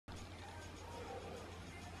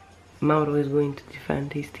Mauro is going to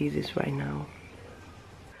defend his thesis right now.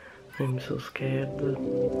 I'm so scared.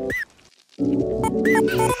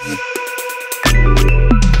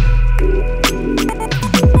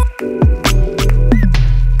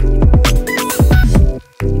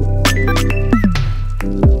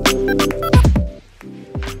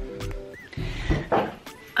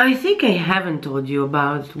 I think I haven't told you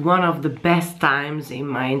about one of the best times in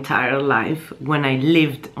my entire life when I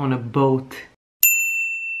lived on a boat.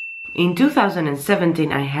 In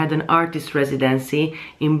 2017 I had an artist residency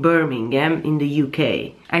in Birmingham in the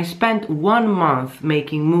UK. I spent 1 month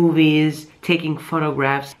making movies, taking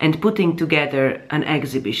photographs and putting together an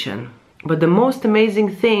exhibition. But the most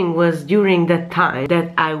amazing thing was during that time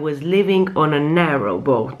that I was living on a narrow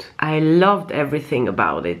boat. I loved everything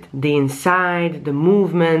about it. The inside, the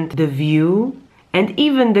movement, the view, and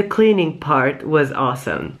even the cleaning part was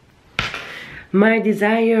awesome. My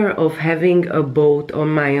desire of having a boat on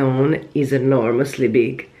my own is enormously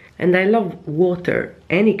big. And I love water,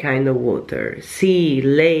 any kind of water, sea,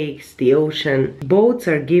 lakes, the ocean. Boats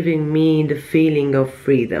are giving me the feeling of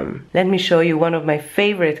freedom. Let me show you one of my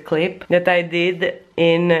favorite clips that I did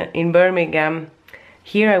in Birmingham.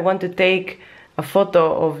 Here I want to take a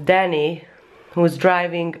photo of Danny, who's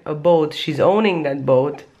driving a boat. She's owning that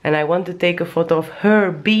boat. And I want to take a photo of her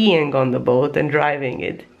being on the boat and driving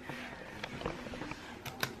it.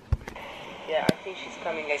 Yeah, I think she's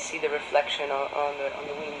coming. I see the reflection on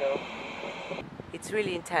the window. It's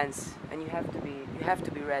really intense, and you have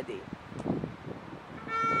to be ready.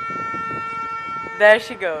 There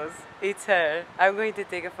she goes. It's her. I'm going to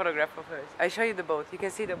take a photograph of her. I show you the boat. You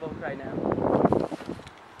can see the boat right now.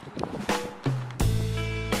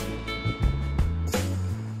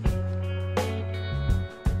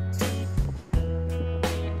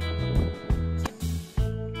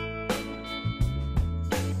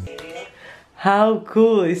 How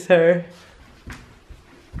cool is her?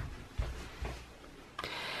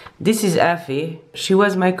 This is Effie. She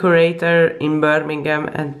was my curator in Birmingham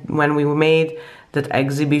and when we made that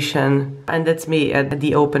exhibition, and that's me at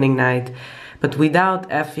the opening night. But without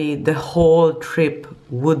Effie, the whole trip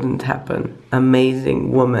wouldn't happen.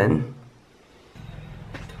 Amazing woman.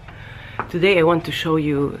 Today I want to show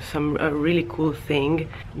you a really cool thing.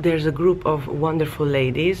 There's a group of wonderful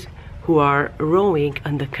ladies who are rowing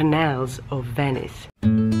on the canals of Venice.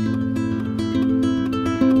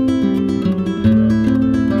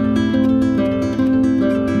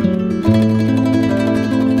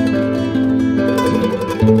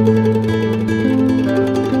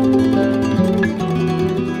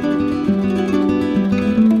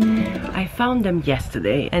 I found them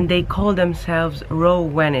yesterday and they call themselves Row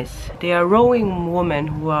Venice. They are rowing women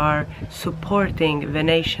who are supporting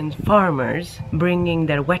Venetian farmers, bringing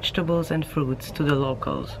their vegetables and fruits to the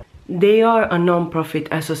locals. They are a non-profit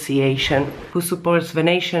association who supports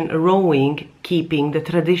Venetian rowing, keeping the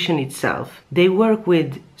tradition itself. They work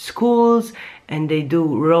with schools and they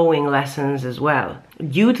do rowing lessons as well.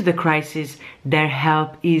 Due to the crisis, their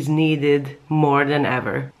help is needed more than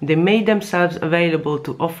ever. They made themselves available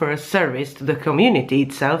to offer a service to the community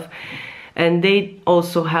itself, and they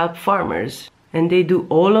also help farmers. And they do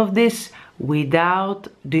all of this without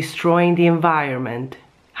destroying the environment.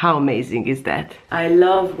 How amazing is that? I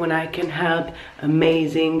love when I can help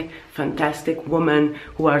amazing, fantastic women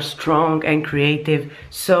who are strong and creative.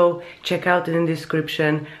 So check out in the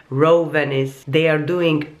description, Row Venice. They are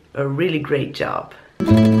doing a really great job.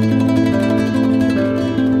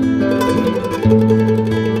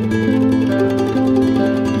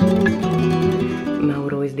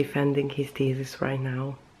 Mauro is defending his thesis right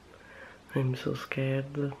now. I'm so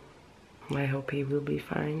scared. I hope he will be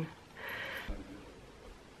fine.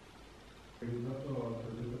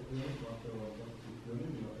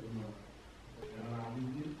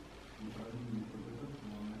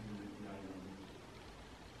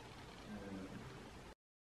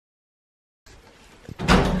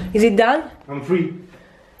 Is it done? I'm free.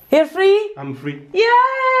 You're free? I'm free.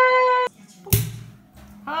 Yes!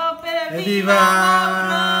 Evviva!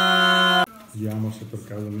 Vediamo se per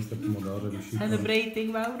caso Mr. Pomodoro è riuscito.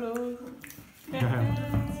 Celebrating Mauro.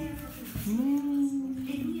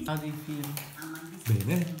 How do you feel?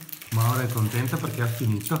 Bene, Mauro è contento perché ha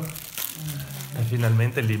finito. È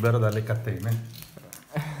finalmente libero dalle catene.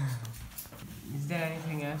 Is there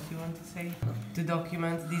anything else you want to say to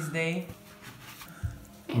document this day?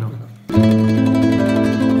 No.